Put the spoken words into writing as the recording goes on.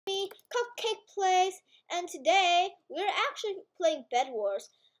and today we're actually playing Bedwars.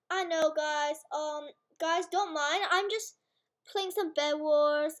 I know, guys. Guys, don't mind. I'm just playing some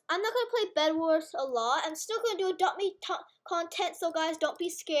Bedwars. I'm not gonna play Bedwars a lot. I'm still gonna do Adopt Me content, so guys, don't be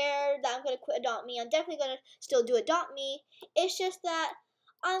scared that I'm gonna quit Adopt Me. I'm definitely gonna still do Adopt Me. It's just that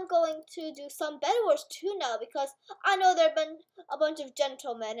I'm going to do some Bedwars too now because I know there have been a bunch of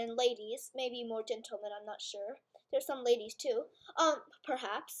gentlemen and ladies, maybe more gentlemen. I'm not sure. There's some ladies too.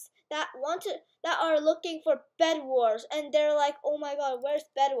 Perhaps that are looking for Bedwars, and they're like, oh my god, where's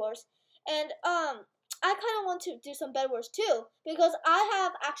Bedwars? And I kind of want to do some Bedwars too because I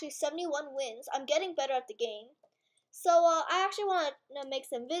have actually 71 wins. I'm getting better at the game, so I actually want to make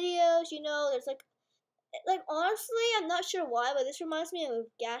some videos. You know, there's like honestly, I'm not sure why, but this reminds me of a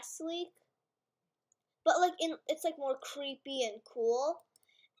gas leak, but it's like more creepy and cool.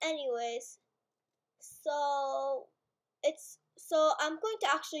 Anyways, so I'm going to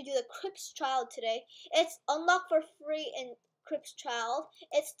actually do the CRYPT trial today. It's unlocked for free in CRYPT trial.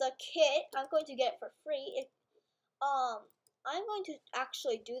 It's the kit. I'm going to get it for free. I'm going to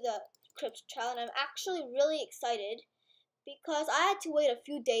actually do the CRYPT trial, and I'm actually really excited because I had to wait a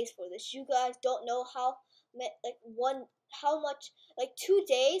few days for this. You guys don't know how much 2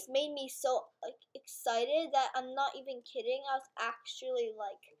 days made me so excited that I'm not even kidding. I was actually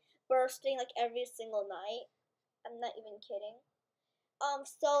bursting every single night. I'm not even kidding.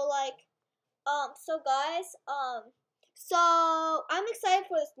 So guys, so I'm excited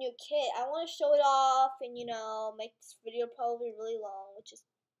for this new kit. I want to show it off and make this video probably really long, which is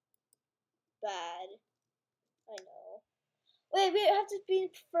bad. I know. Wait, we have to be in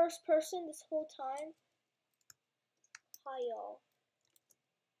first person this whole time? Hi y'all.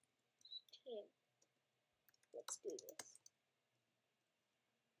 Team. Let's do this.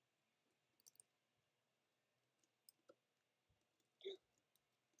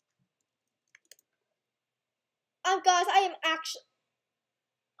 Guys, I am actually.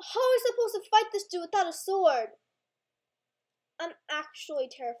 How are we supposed to fight this dude without a sword? I'm actually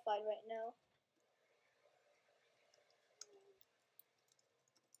terrified right now.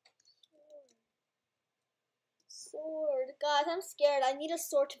 Sword. Guys, I'm scared. I need a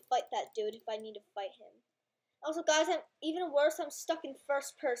sword to fight that dude if I need to fight him. Also, guys, I'm even worse. I'm stuck in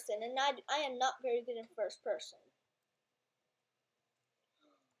first person, and I am not very good in first person.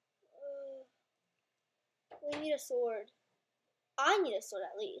 We need a sword. I need a sword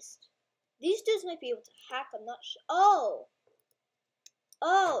at least. These dudes might be able to hack. I'm not sure.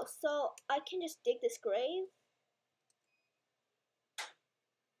 Oh, so I can just dig this grave?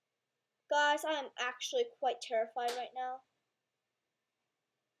 Guys, I am actually quite terrified right now.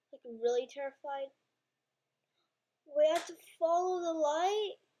 Really terrified. Wait, I have to follow the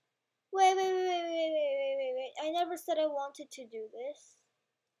light? Wait. I never said I wanted to do this.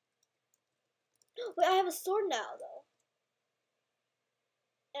 Wait, I have a sword now, though.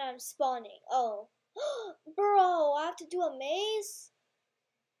 And I'm spawning. Oh. Bro, I have to do a maze?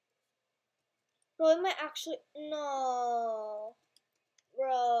 Bro, it might actually... No.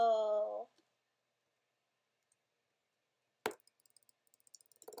 Bro.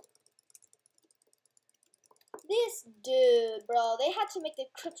 This dude, bro. They had to make the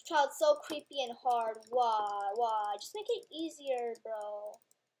CRYPT child so creepy and hard. Why? Just make it easier, bro.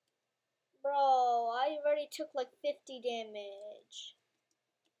 Bro, I already took 50 damage.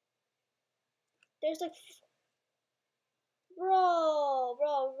 There's Bro,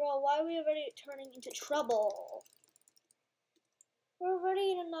 why are we already turning into trouble? We're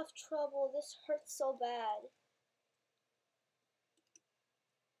already in enough trouble. This hurts so bad.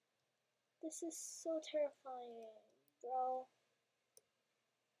 This is so terrifying, bro.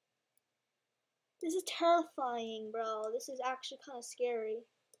 This is terrifying, bro. This is actually kind of scary.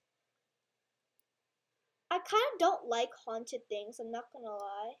 I kind of don't like haunted things, I'm not gonna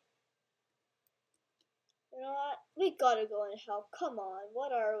lie. You know what? We gotta go and help. Come on,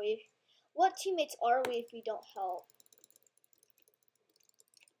 what are we? What teammates are we if we don't help?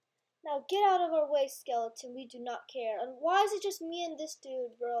 Now get out of our way, skeleton. We do not care. And why is it just me and this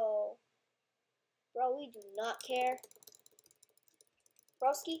dude, bro? Bro, we do not care.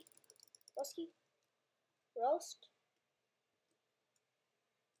 Broski? Roast?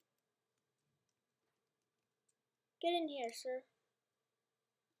 Get in here, sir.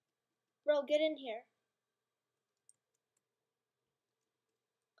 Bro, get in here.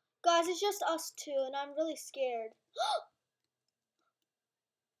 Guys, it's just us two, and I'm really scared.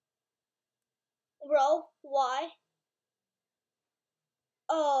 Bro, why?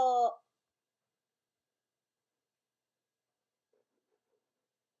 Oh.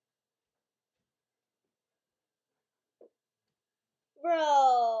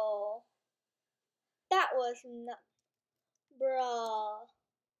 Bro. That was not, bro.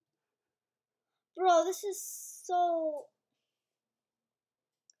 Bro, this is so.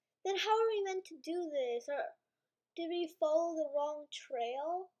 Then how are we meant to do this? Or did we follow the wrong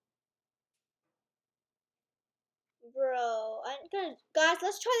trail? Bro, I'm gonna, guys,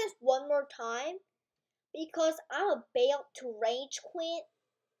 let's try this one more time because I'm about to rage quit.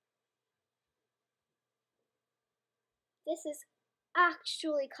 This is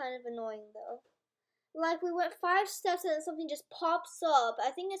actually kind of annoying though. Like we went 5 steps and then something just pops up. I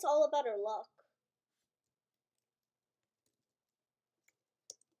think it's all about our luck.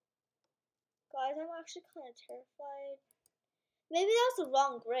 Guys, I'm actually kind of terrified. Maybe that was the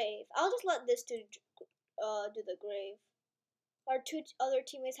wrong grave. I'll just let this dude do the grave. Our 2 other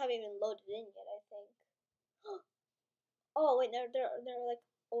teammates haven't even loaded in yet, I think. Oh wait, they're like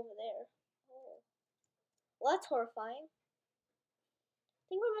over there. Oh. Well, that's horrifying. I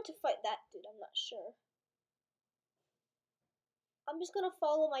think we're meant to fight that dude, I'm not sure. I'm just gonna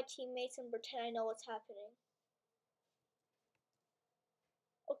follow my teammates and pretend I know what's happening.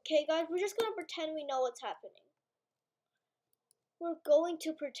 Okay guys, we're just gonna pretend we know what's happening. We're going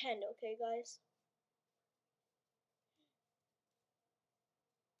to pretend, okay guys?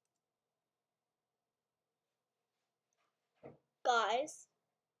 Guys?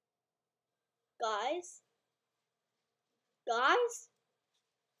 Guys? Guys?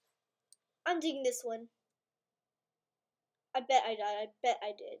 I'm digging this one. I bet I died. I bet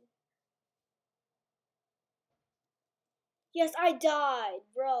I did. Yes, I died,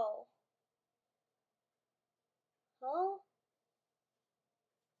 bro. Huh?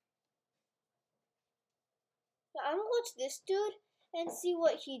 Now, I'm gonna watch this dude and see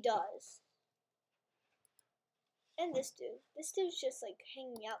what he does. And this dude. This dude's just like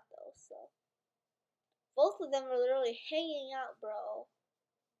hanging out though, so. Both of them are literally hanging out, bro.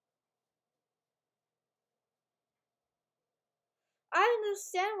 I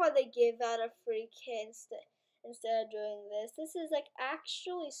understand why they gave out a free kit instead of doing this. This is like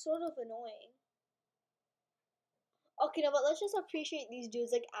actually sort of annoying. Okay, no, but let's just appreciate these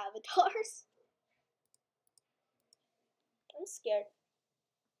dudes like avatars. I'm scared.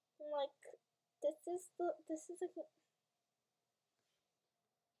 I'm like, this is like.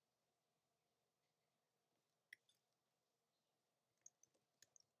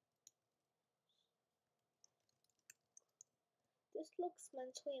 This looks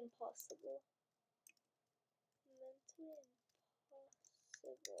mentally impossible. Mentally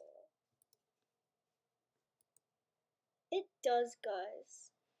impossible. It does,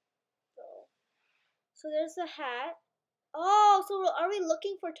 guys. So there's the hat. Oh, so are we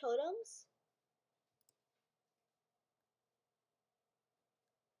looking for totems?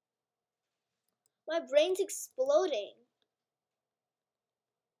 My brain's exploding.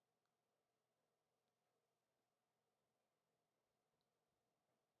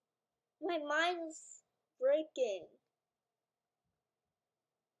 My mind's breaking.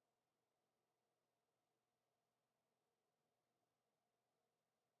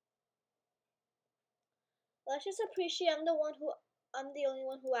 Let's just appreciate I'm the only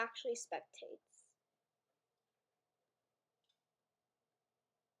one who actually spectates.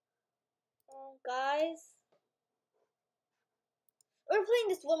 Guys, we're playing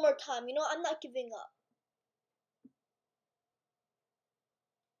this one more time. You know, I'm not giving up.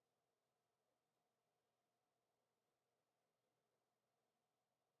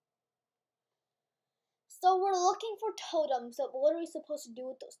 So we're looking for totems, but what are we supposed to do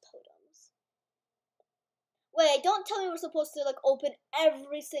with those totems? Wait, don't tell me we're supposed to like open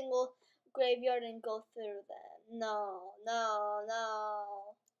every single graveyard and go through them. No, no,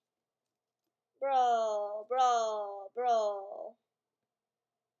 no. Bro.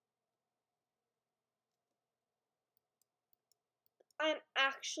 I'm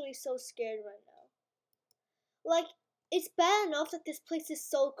actually so scared right now. Like, it's bad enough that this place is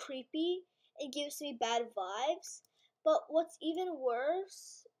so creepy and gives me bad vibes, but what's even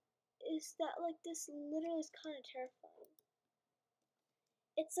worse is that like this literally is kind of terrifying.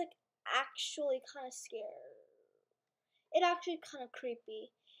 It's like actually kind of scary. It actually kind of creepy.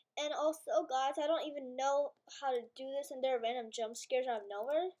 And also, guys, I don't even know how to do this, and there are random jump scares out of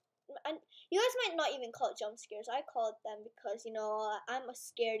nowhere. And you guys might not even call it jump scares. I call it them because, you know, I'm a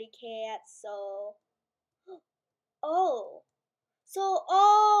scaredy cat, so. Oh.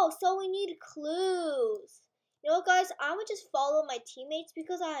 So we need clues. You know, guys, I'm gonna just follow my teammates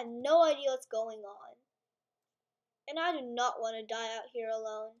because I have no idea what's going on. And I do not want to die out here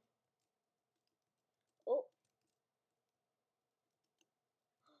alone. Oh.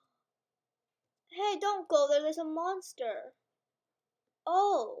 Hey, don't go there. There's a monster.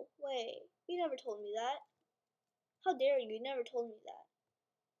 Oh, wait. You never told me that. How dare you? You never told me that.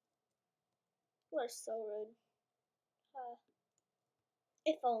 You are so rude.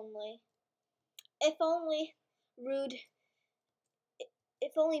 If only. If only rude.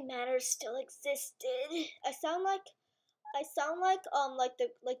 If only manners still existed. I sound like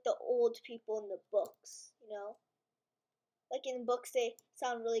the old people in the books, you know? Like in books they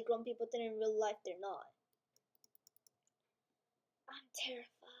sound really grumpy, but then in real life they're not. I'm terrified.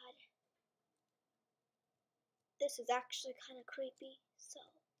 This is actually kind of creepy, so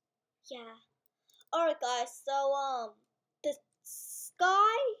yeah. Alright guys, so the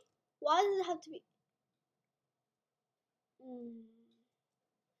sky, why does it have to be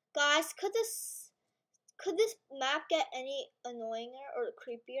guys, could this map get any annoyinger or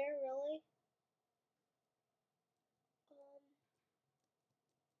creepier, really?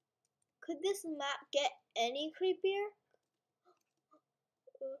 Could this map get any creepier?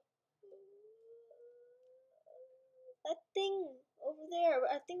 That thing over there,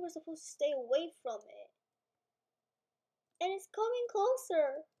 I think we're supposed to stay away from it. And it's coming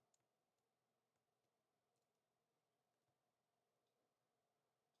closer.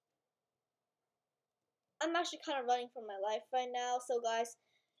 I'm actually kind of running for my life right now, so guys,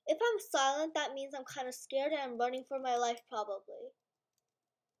 if I'm silent, that means I'm kind of scared and I'm running for my life probably.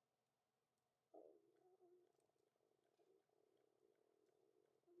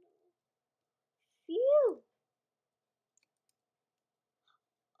 Phew!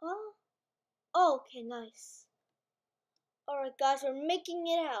 Oh, okay, nice. Alright guys, we're making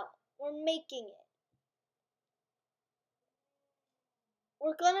it out. We're making it.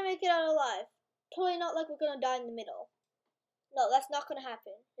 We're gonna make it out alive. Totally not like we're gonna die in the middle. No, that's not gonna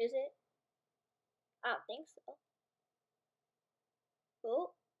happen, is it? I don't think so.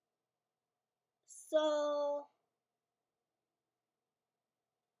 Oh. So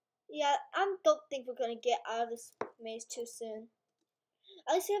yeah, I don't think we're gonna get out of this maze too soon.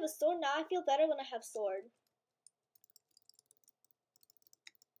 At least we have a sword now. I feel better when I have sword.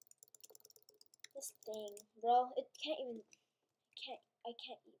 This thing, bro, it can't even. I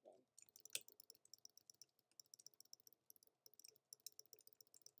can't even.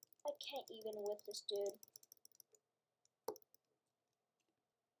 I can't even with this dude.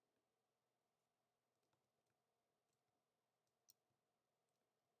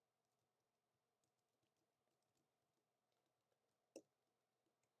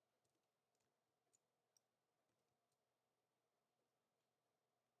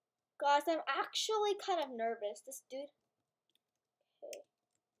 Guys, I'm actually kind of nervous. This dude. Okay.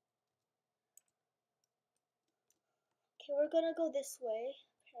 Okay, we're gonna go this way,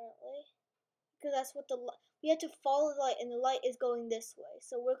 apparently. Because that's what we have to follow the light, and the light is going this way.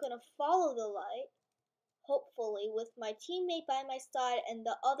 So we're gonna follow the light, hopefully, with my teammate by my side and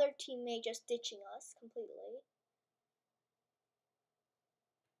the other teammate just ditching us completely.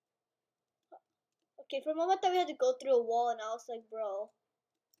 Okay, for a moment that we had to go through a wall, and I was like, bro,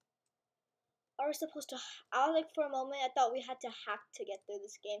 are we supposed to? I was like, for a moment, I thought we had to hack to get through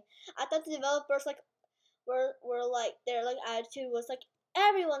this game. I thought the developers were like their attitude was like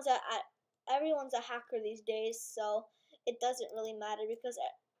everyone's a hacker these days, so it doesn't really matter because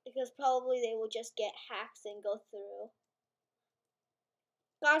probably they will just get hacks and go through.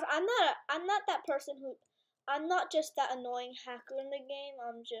 Guys, I'm not that person who I'm not just that annoying hacker in the game.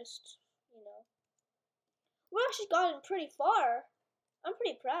 I'm just, we actually gotten pretty far. I'm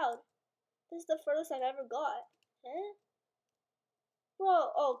pretty proud. This is the furthest I've ever got. Huh?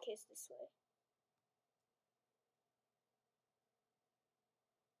 Bro, oh, okay, it's this way.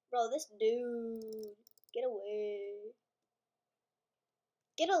 Bro, this dude. Get away.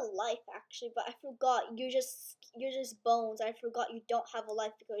 Get a life, actually, but I forgot. You're just bones. I forgot you don't have a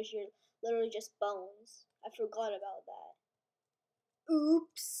life because you're literally just bones. I forgot about that.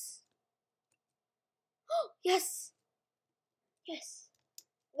 Oops. Yes! Yes!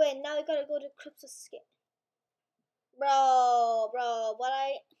 Wait, now we gotta go to Crypt's escape. Bro, but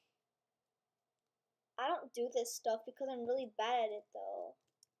I don't do this stuff because I'm really bad at it, though.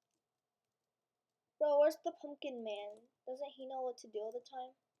 Bro, where's the pumpkin man? Doesn't he know what to do all the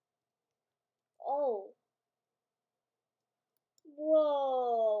time? Oh.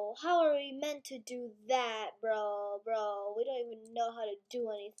 Whoa, how are we meant to do that, bro? We don't even know how to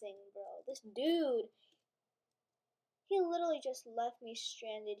do anything, bro. This dude, he literally just left me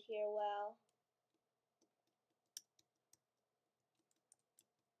stranded here, wow.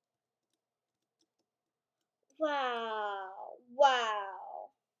 Wow.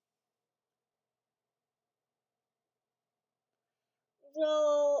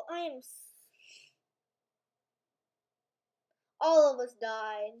 Bro, All of us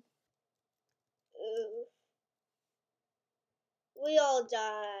died. Ooh. We all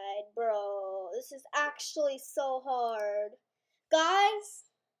died, bro. This is actually so hard. Guys,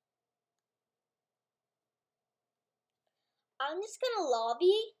 I'm just gonna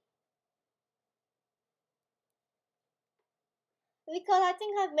lobby. Because I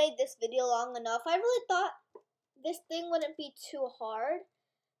think I've made this video long enough. I really thought this thing wouldn't be too hard.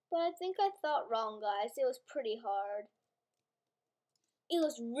 But I think I thought wrong, guys. It was pretty hard. It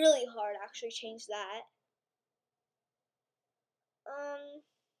was really hard, actually, change that.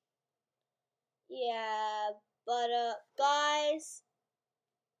 Yeah, but, guys,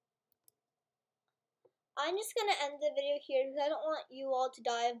 I'm just gonna end the video here because I don't want you all to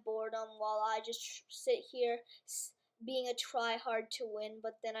die of boredom while I just sit here being a try hard to win,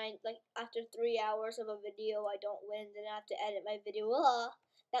 but then after 3 hours of a video I don't win, then I have to edit my video.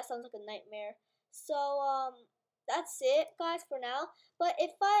 That sounds like a nightmare. So, that's it, guys, for now. But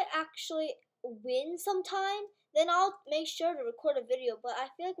if I actually win sometime, then I'll make sure to record a video, but I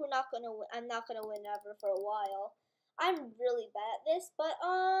feel like I'm not gonna win ever for a while. I'm really bad at this, but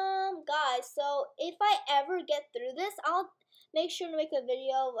guys, so if I ever get through this, I'll make sure to make a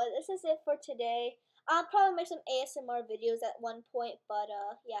video. But this is it for today. I'll probably make some ASMR videos at one point, but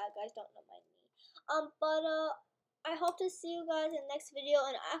yeah, guys, don't mind me. But I hope to see you guys in the next video,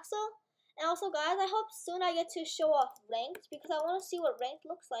 and also, guys, I hope soon I get to show off ranked because I want to see what ranked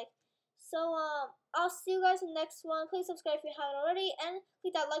looks like. So, I'll see you guys in the next one. Please subscribe if you haven't already, and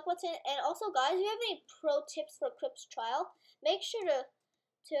click that like button. And also, guys, if you have any pro tips for CRYPT trial, make sure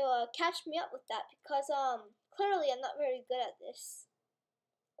to catch me up with that because, clearly I'm not very good at this.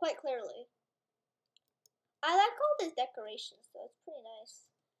 Quite clearly. I like all these decorations, though. It's pretty nice.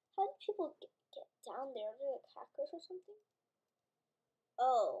 How do people get down there? Are they like hackers or something?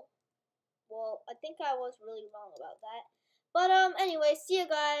 Oh. Well, I think I was really wrong about that. But, anyway, see you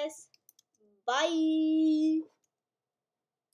guys. Bye.